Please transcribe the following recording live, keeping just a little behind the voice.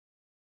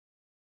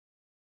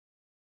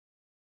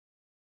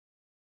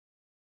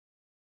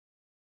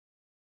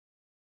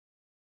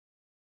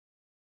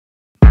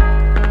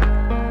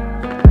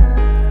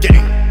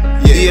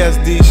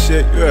PSD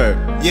shit, you heard?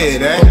 Yeah,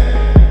 that.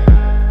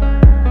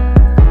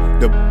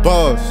 The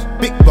boss,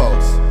 big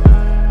boss.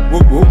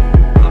 Whoop whoop.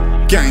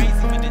 Gang,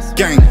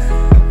 gang.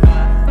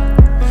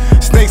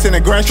 Snakes in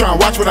the grass trying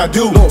to watch what I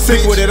do.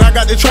 Sick with it, I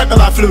got the trap till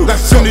I flew.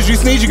 Soon as you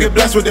sneeze, you get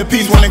blessed with the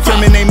peace. Wanna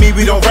incriminate me,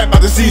 we don't rap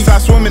about the seas. I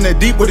swim in the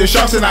deep with the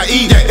sharks and I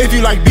eat. If you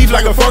like beef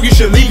like a frog, you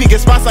should leave. He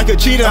get spots like a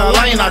cheetah, a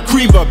lion, I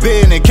creep. A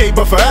bit in the cave,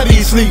 but forever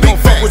he sleep. Don't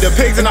fuck with the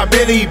pigs and I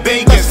barely eat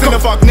bacon. Send a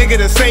fuck nigga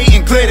to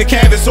Satan, clear the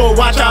canvas, so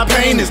watch our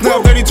pain. It's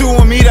no 32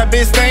 on me, that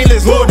bitch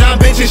stainless. Low down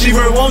bitch and she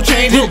really won't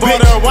change it.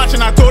 Brought her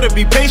watching, I told her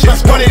be patient.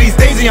 One of these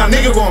days, a young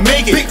nigga gon'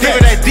 make it. Give her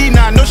that D,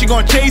 now I know she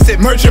gon' chase it.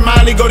 Merch and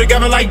Miley go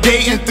together like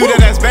dating. Threw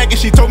that ass back and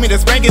she told me to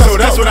spank it. So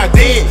that's what I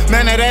did.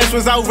 Man, that ass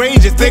was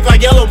outrageous. Thick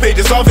like yellow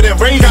pages, softer than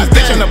raisins.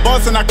 Bitch in the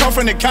boss and I come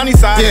from the county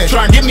side.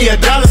 Try and get me a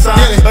dollar sign.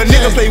 A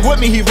nigga play with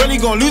me, he really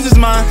gon' lose his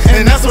mind.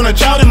 And that's when a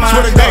child of mine.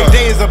 Every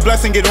day is a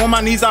blessing, get on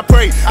my knees, I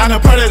pray. I'm a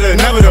predator,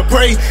 never to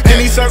prey.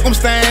 Any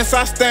circumstance,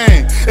 I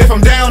stand. If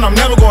I'm down, I'm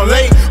never gon'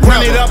 lay.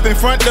 Run it up in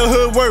front, the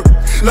hood work.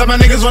 Let my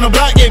niggas on the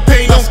block get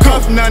paid. Don't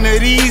cuff none of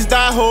these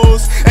die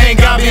hoes. Ain't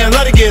got me and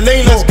let it get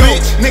laid. Let's go.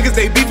 Niggas,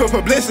 they beef for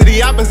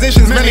publicity.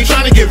 Oppositions, man, they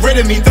tryna get rid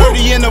of me.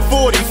 30 and a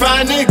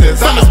 45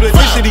 niggas. I'm a split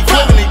this shit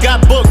equivalent,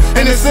 got booked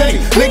in the city.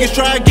 Niggas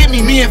try to get me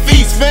and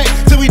feet spent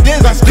till we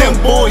dizzy. Them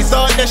boys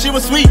thought that shit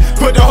was sweet,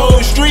 put the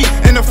whole street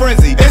in a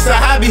frenzy. It's a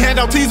hobby, hand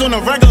out teas on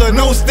the regular.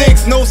 No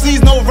sticks, no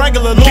C's, no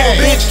regular. Little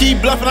bitch,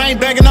 keep bluffing, I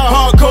ain't bagging up.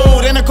 Hard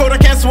code, in the code I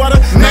can't sweater.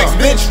 Next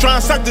bitch, try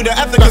and suck through the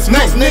ethics.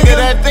 Next nigga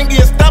that think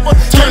he a stepper,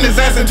 turn his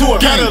ass into a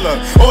peddler.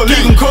 Or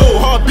leave him cold,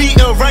 heartbeat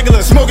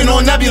irregular. Smoking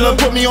on Nebula,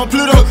 put me on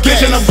Pluto.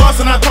 Bitch in the boss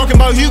and I talking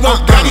about Hugo.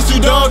 Got these two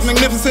dogs,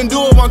 magnificent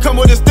duo. One come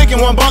with a stick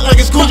and one bark like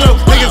a Cujo.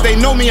 Niggas, they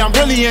know me, I'm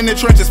really in the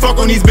trenches. Fuck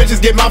on these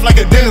bitches, get mouth like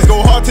a dentist.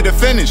 Go hard to the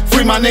finish.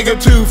 Free my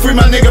nigga 2, free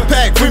my nigga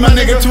Pack, free my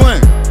nigga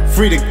Twin.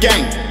 Free the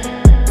gang.